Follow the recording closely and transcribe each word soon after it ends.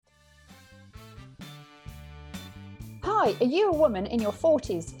Hi, are you a woman in your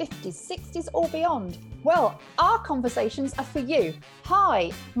 40s, 50s, 60s or beyond? Well, our conversations are for you.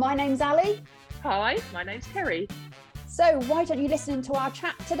 Hi, my name's Ali. Hi, my name's Kerry. So why don't you listen into our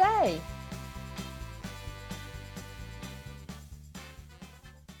chat today?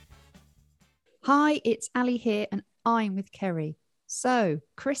 Hi, it's Ali here and I'm with Kerry. So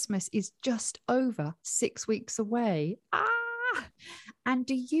Christmas is just over 6 weeks away. And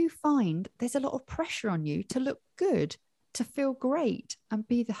do you find there's a lot of pressure on you to look good, to feel great and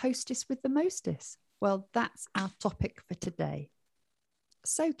be the hostess with the mostest? Well, that's our topic for today.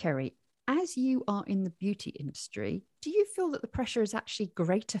 So Kerry, as you are in the beauty industry, do you feel that the pressure is actually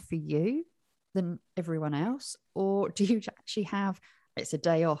greater for you than everyone else? Or do you actually have, it's a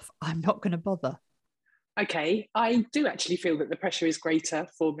day off, I'm not going to bother? Okay, I do actually feel that the pressure is greater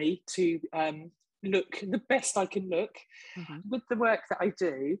for me to look the best I can look. With the work that I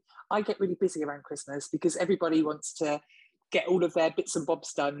do, I get really busy around Christmas because everybody wants to get all of their bits and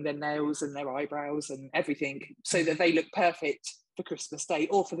bobs done, their nails and their eyebrows and everything, so that they look perfect for Christmas Day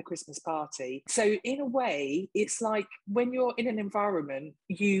or for the Christmas party. So in a way, it's like when you're in an environment,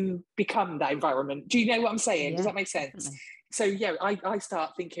 you become that environment. Do you know what I'm saying? Yeah, Does that make sense? definitely. So yeah, I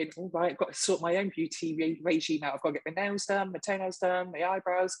start thinking, all right, I've got to sort my own beauty regime out. I've got to get my nails done, my toenails done, my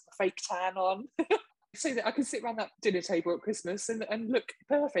eyebrows, my fake tan on, so that I can sit around that dinner table at Christmas and look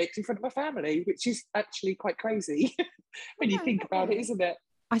perfect in front of my family, which is actually quite crazy when you think about it, isn't it?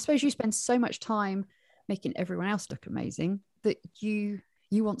 I suppose you spend so much time making everyone else look amazing that you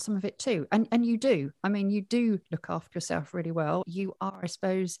want some of it too. And you do. I mean, you do look after yourself really well. You are, I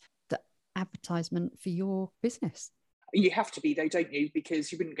suppose, the advertisement for your business. You have to be though, don't you?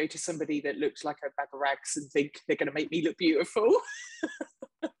 Because you wouldn't go to somebody that looks like a bag of rags and think they're going to make me look beautiful.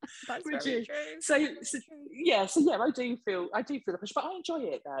 That's very true. So yeah, I do feel the pressure, but I enjoy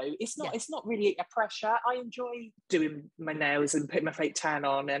it though. It's not really a pressure. I enjoy doing my nails and putting my fake tan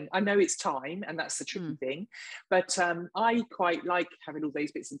on, and I know it's time, and that's the tricky thing. But I quite like having all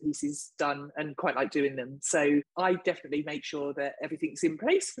those bits and pieces done, and quite like doing them. So I definitely make sure that everything's in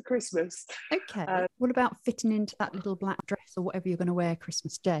place for Christmas. Okay. What about fitting into that little black dress or whatever you're going to wear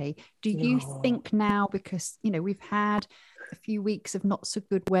Christmas Day? Do you think now, because we've had a few weeks of not so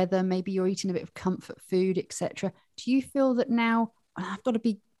good weather, maybe you're eating a bit of comfort food, etc. Do you feel that now I've got to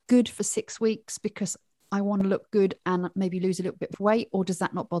be good for 6 weeks because I want to look good and maybe lose a little bit of weight, or does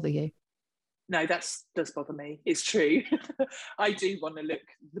that not bother you? No, that does bother me. It's true. I do want to look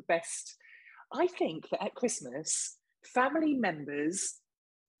the best. I think that at Christmas, family members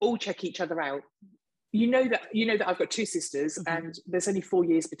all check each other out. You know that I've got two sisters, and there's only 4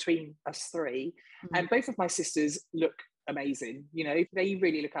 years between us three, and both of my sisters look amazing. They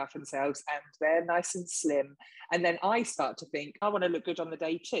really look after themselves and they're nice and slim. And then I start to think I want to look good on the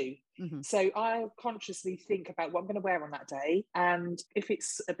day too. So I'll consciously think about what I'm going to wear on that day, and if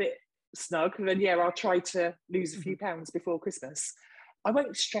it's a bit snug, then I'll try to lose a few pounds before Christmas. I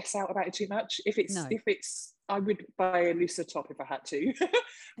won't stress out about it too much. If it's I would buy a looser top if I had to.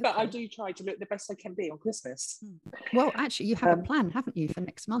 But I do try to look the best I can be on Christmas. Well, actually, you have a plan, haven't you, for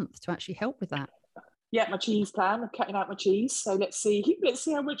next month to actually help with that? Yeah, my cheese plan. I'm cutting out my cheese. So let's see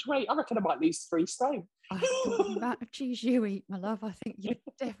how much weight. I reckon I might lose 3 stone. The amount of cheese you eat, my love, I think you're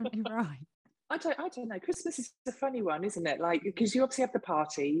definitely right. I don't know. Christmas is a funny one, isn't it? Like, because you obviously have the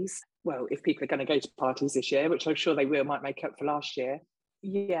parties. Well, if people are going to go to parties this year, which I'm sure they will, might make up for last year.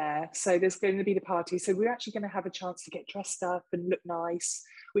 Yeah, so there's going to be the party. So we're actually going to have a chance to get dressed up and look nice,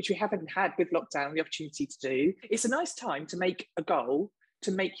 which we haven't had with lockdown, the opportunity to do. It's a nice time to make a goal,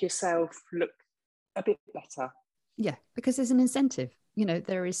 to make yourself look a bit better. Yeah, because there's an incentive.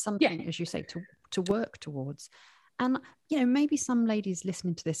 There is something, as you say, to work towards. And, maybe some ladies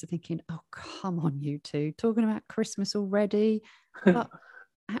listening to this are thinking, oh, come on, you two, talking about Christmas already. But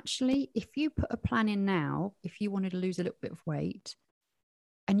actually, if you put a plan in now, if you wanted to lose a little bit of weight,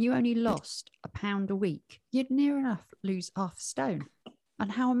 and you only lost £1 a week, you'd near enough lose half a stone.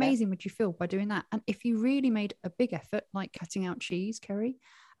 And how amazing would you feel by doing that? And if you really made a big effort, like cutting out cheese, Kerry,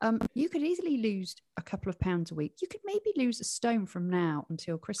 you could easily lose a couple of pounds a week. You could maybe lose a stone from now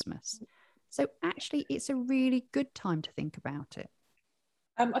until Christmas. So actually, it's a really good time to think about it.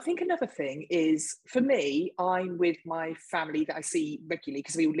 I think another thing is, for me, I'm with my family that I see regularly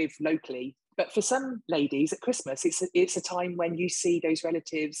because we all live locally. But for some ladies at Christmas, it's a time when you see those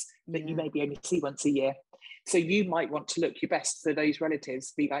relatives that you maybe only see once a year. So you might want to look your best for those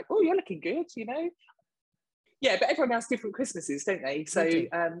relatives, be like, oh, you're looking good, Yeah, but everyone has different Christmases, don't they? So,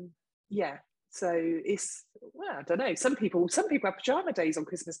 yeah. So it's, well, I don't know. Some people have pajama days on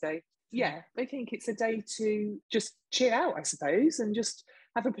Christmas Day. Yeah, they think it's a day to just chill out, I suppose, and just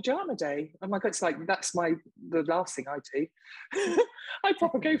have a pajama day. Oh my God, it's like, that's the last thing I do. I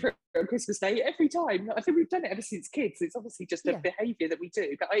proper go for it on Christmas Day every time. I think we've done it ever since kids. It's obviously just a behaviour that we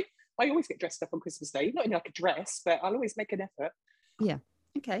do. But I always get dressed up on Christmas Day, not in like a dress, but I'll always make an effort. Yeah.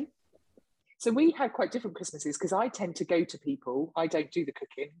 Okay. So we have quite different Christmases because I tend to go to people. I don't do the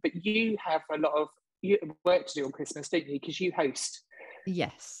cooking, but you have a lot of work to do on Christmas, don't you? Because you host.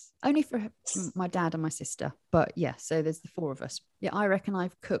 Yes. Only for my dad and my sister. But yeah, so there's the four of us. Yeah, I reckon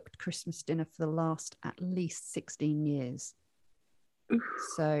I've cooked Christmas dinner for the last at least 16 years.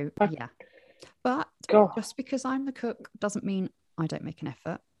 So yeah. But just because I'm the cook doesn't mean I don't make an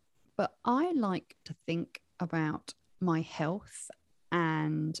effort. But I like to think about my health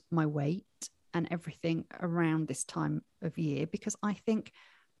and my weight and everything around this time of year, because I think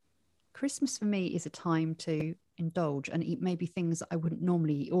Christmas for me is a time to indulge and eat maybe things that I wouldn't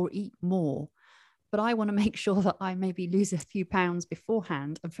normally eat, or eat more. But I want to make sure that I maybe lose a few pounds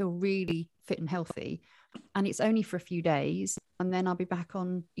beforehand and feel really fit and healthy. And it's only for a few days, and then I'll be back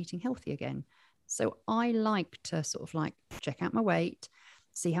on eating healthy again. So I like to sort of like check out my weight,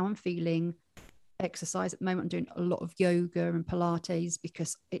 see how I'm feeling, exercise. At the moment I'm doing a lot of yoga and Pilates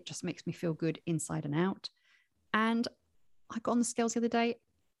because it just makes me feel good inside and out. And I got on the scales the other day,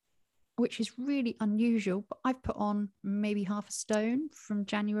 which is really unusual, but I've put on maybe half a stone from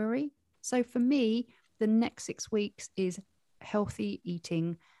January. So for me, the next 6 weeks is healthy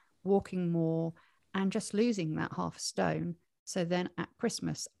eating, walking more, and just losing that half a stone. So then at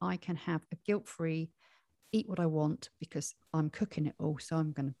Christmas, I can have a guilt-free, eat what I want because I'm cooking it all. So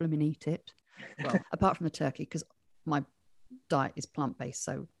I'm going to blooming eat it. Well, apart from the turkey, because my diet is plant-based,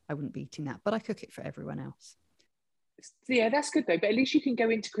 so I wouldn't be eating that, but I cook it for everyone else. Yeah, that's good though. But at least you can go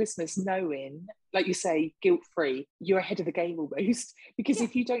into Christmas knowing, like you say, guilt-free. You're ahead of the game almost. Because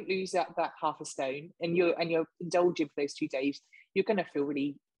if you don't lose that half a stone and you're indulging for those 2 days, you're going to feel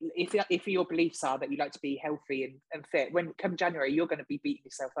really. If your beliefs are that you like to be healthy and fit, when come January, you're going to be beating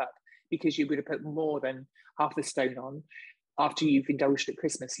yourself up because you would have put more than half the stone on after you've indulged at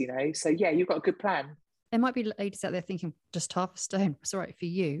Christmas. So yeah, you've got a good plan. There might be ladies out there thinking just half a stone, it's all right for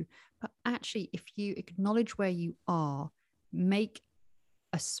you. But actually, if you acknowledge where you are, make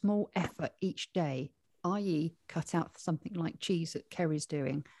a small effort each day, i.e. cut out something like cheese that Kerry's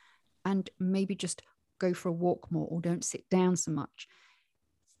doing, and maybe just go for a walk more or don't sit down so much.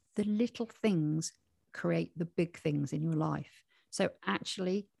 The little things create the big things in your life. So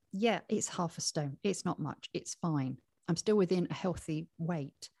actually, yeah, it's half a stone. It's not much. It's fine. I'm still within a healthy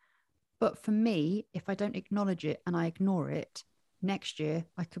weight. But for me, if I don't acknowledge it and I ignore it, next year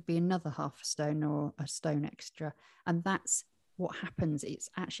I could be another half a stone or a stone extra. And that's what happens. It's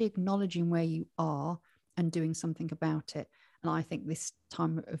actually acknowledging where you are and doing something about it. And I think this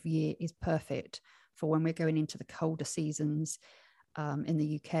time of year is perfect for when we're going into the colder seasons in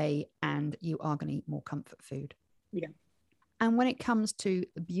the UK, and you are going to eat more comfort food. Yeah. And when it comes to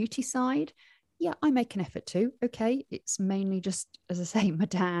the beauty side, yeah, I make an effort too. Okay. It's mainly just, as I say, my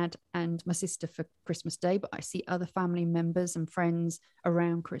dad and my sister for Christmas Day, but I see other family members and friends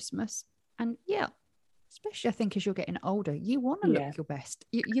around Christmas. And yeah, especially I think as you're getting older, you want to look your best.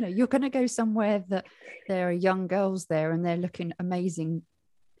 You know, you're going to go somewhere that there are young girls there and they're looking amazing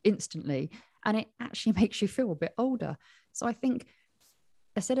instantly. And it actually makes you feel a bit older. So I think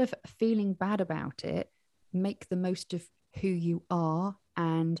instead of feeling bad about it, make the most of who you are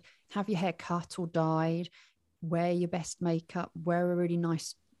and have your hair cut or dyed, wear your best makeup, wear a really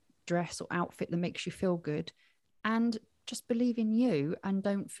nice dress or outfit that makes you feel good, and just believe in you and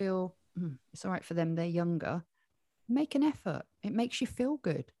don't feel it's all right for them, they're younger. Make an effort. It makes you feel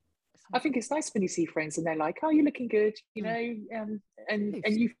good. I think it's nice when you see friends and they're like, oh, you're looking good, and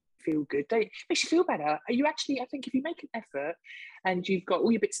you feel good. It makes you feel better. You actually, I think if you make an effort and you've got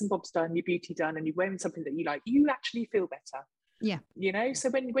all your bits and bobs done, your beauty done, and you're wearing something that you like, you actually feel better. Yeah. So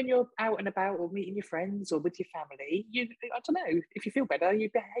when you're out and about or meeting your friends or with your family, I don't know, if you feel better,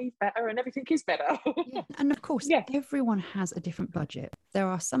 you behave better and everything is better. Yeah. And of course, everyone has a different budget. There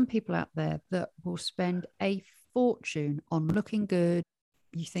are some people out there that will spend a fortune on looking good.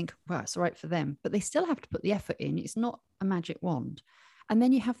 You think, well, it's all right for them, but they still have to put the effort in. It's not a magic wand. And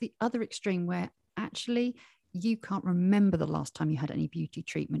then you have the other extreme where actually you can't remember the last time you had any beauty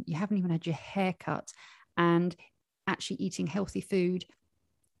treatment. You haven't even had your hair cut, and actually eating healthy food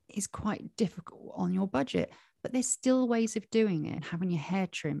is quite difficult on your budget. But there's still ways of doing it. Having your hair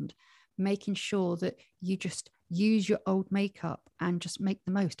trimmed, making sure that you just use your old makeup and just make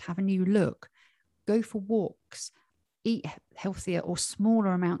the most, have a new look, go for walks, eat healthier or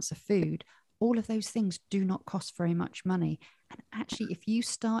smaller amounts of food. All of those things do not cost very much money. And actually, if you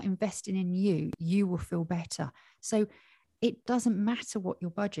start investing in you, you will feel better. So it doesn't matter what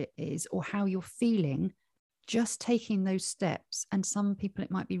your budget is or how you're feeling, just taking those steps, and some people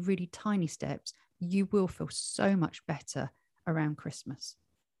it might be really tiny steps, you will feel so much better around Christmas.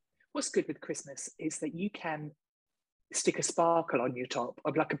 What's good with Christmas is that you can stick a sparkle on your top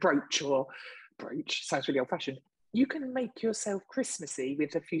of like a brooch, sounds really old fashioned. You can make yourself Christmassy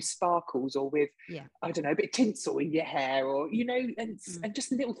with a few sparkles, or with, I don't know, a bit of tinsel in your hair, or, you know, and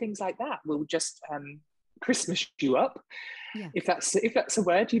just little things like that will just Christmas you up. Yeah. If that's a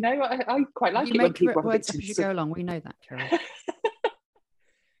word, you know, I quite like you it when people words up as you go along. We know that, Carol.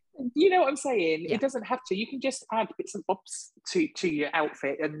 You know what I'm saying? Yeah. It doesn't have to. You can just add bits and bobs to your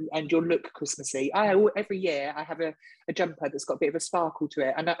outfit, and you'll look Christmassy. Every year I have a jumper that's got a bit of a sparkle to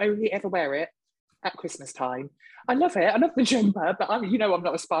it, and I only ever wear it at Christmas time. I love it. I love the jumper, but I'm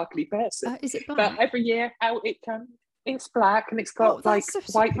not a sparkly person. Is it black? But every year out it comes. It's black, and it's got like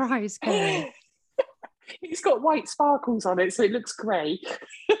white. Surprise, Carol. It's got white sparkles on it, so it looks great.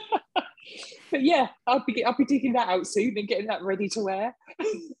 But yeah, I'll be digging that out soon and getting that ready to wear.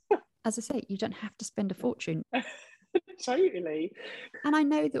 As I say, you don't have to spend a fortune. Totally. And I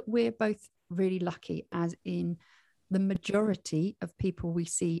know that we're both really lucky, as in the majority of people we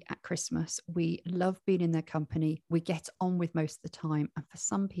see at Christmas, we love being in their company. We get on with most of the time. And for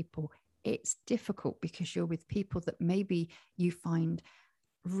some people, it's difficult because you're with people that maybe you find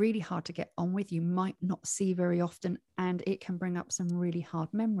really hard to get on with, you might not see very often, and it can bring up some really hard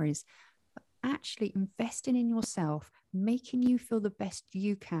memories. But actually investing in yourself, making you feel the best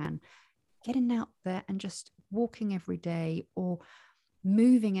you can, getting out there and just walking every day or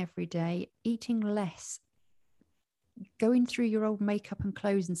moving every day, eating less, going through your old makeup and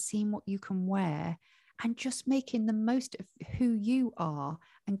clothes and seeing what you can wear, and just making the most of who you are,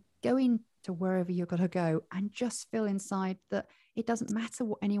 and going to wherever you're going to go, and just feel inside that it doesn't matter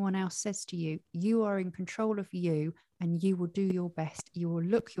what anyone else says to you. You are in control of you, and you will do your best. You will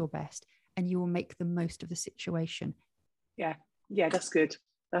look your best, and you will make the most of the situation. Yeah, that's good.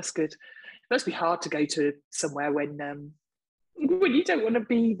 That's good. It must be hard to go to somewhere when you don't want to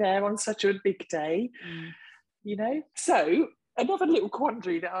be there on such a big day, you know? So another little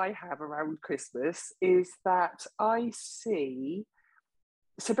quandary that I have around Christmas is that I see,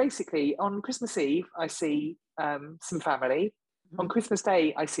 so basically on Christmas Eve, I see some family. On Christmas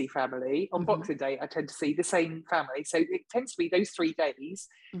Day, I see family. On Boxing Day, I tend to see the same family. So it tends to be those 3 days,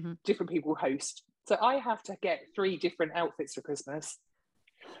 different people host. So I have to get 3 different outfits for Christmas.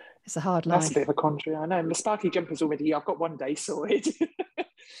 It's a hard life. That's a bit of a quandary, I know. The sparkly jumper's already, I've got 1 day sorted.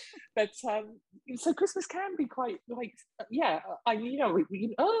 But so Christmas can be quite like,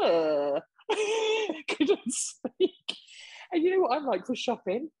 couldn't speak. And you know what I'm like for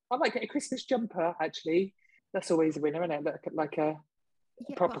shopping? I might get a Christmas jumper, actually. That's always a winner, isn't it? Like a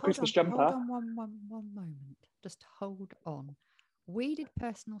proper Christmas jumper. Hold on one moment. Just hold on. We did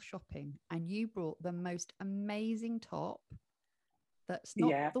personal shopping and you brought the most amazing top that's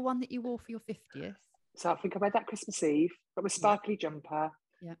not the one that you wore for your 50th. So I think I wear that Christmas Eve, got my sparkly jumper.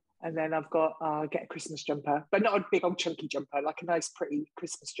 Yeah. And then I've got, get a Christmas jumper, but not a big old chunky jumper, like a nice pretty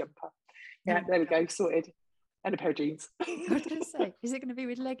Christmas jumper. Yeah, there we go, sorted. And a pair of jeans. I was going to say, is it going to be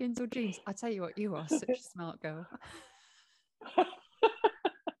with leggings or jeans? I tell you what, you are such a smart girl.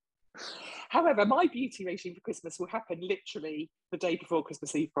 However, my beauty regime for Christmas will happen literally the day before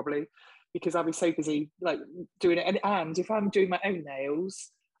Christmas Eve, probably, because I'll be so busy like doing it. And if I'm doing my own nails,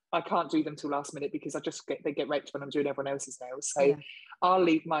 I can't do them till last minute because they get wrecked when I'm doing everyone else's nails. So I'll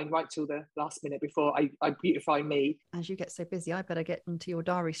leave mine right till the last minute before I beautify me. As you get so busy, I better get into your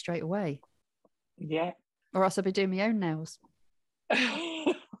diary straight away. Yeah. Or else I'll be doing my own nails.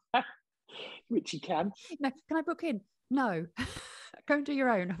 Which you can. No, can I book in? No. Go and do your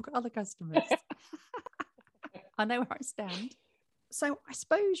own. I've got other customers. I know where I stand. So I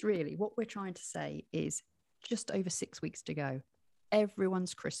suppose really what we're trying to say is just over 6 weeks to go.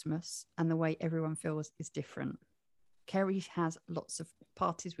 Everyone's Christmas and the way everyone feels is different. Kerry has lots of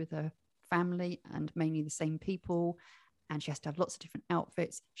parties with her family and mainly the same people. And she has to have lots of different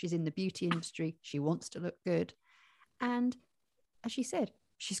outfits. She's in the beauty industry. She wants to look good. And as she said,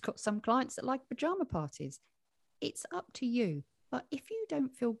 she's got some clients that like pajama parties. It's up to you. But if you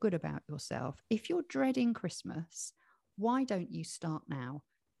don't feel good about yourself, if you're dreading Christmas, why don't you start now?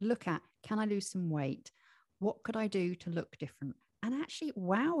 Look at, can I lose some weight? What could I do to look different? And actually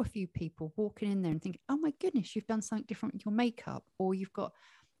wow a few people walking in there and thinking, oh my goodness, you've done something different with your makeup, or you've got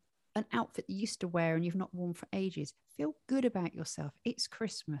an outfit you used to wear and you've not worn for ages. Feel good about yourself. It's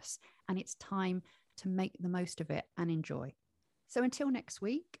Christmas and it's time to make the most of it and enjoy. So until next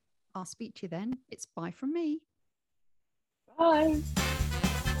week, I'll speak to you then. It's bye from me. Bye.